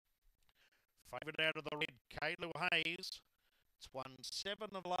Favourite out of the red, Kaylu Hayes. It's won 7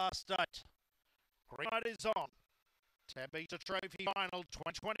 of the last 8. Green light is on. Tabita Trophy Final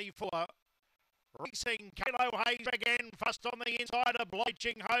 2024. Racing Kaylu Hayes again, first on the inside,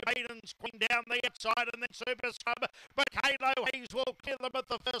 obliging Hope Aiden's Queen down the outside, and then Super Scrub. But Kaylu Hayes will clear them at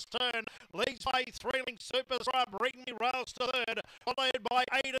the first turn. Leads by Thrilling Super Scrub. Ring Me rails to third, followed by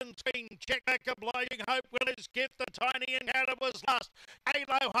Aiden's Queen. Check back, obliging Hope Willis Gift. The Tiny Encounter was last.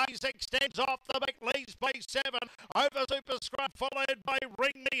 Kaylu Hayes extends off the back, leads by 7 over Super Scrub, followed by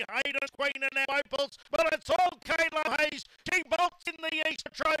Ring Me, Aiden's Queen, and now Opals. But it's all Kaylu Hayes. She bolts in the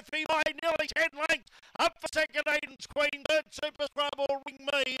Easter Trophy by nearly 10 lengths. Up for second, Aiden's Queen. Third, Super Scrub or Ring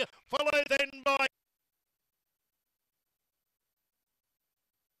Me, followed then by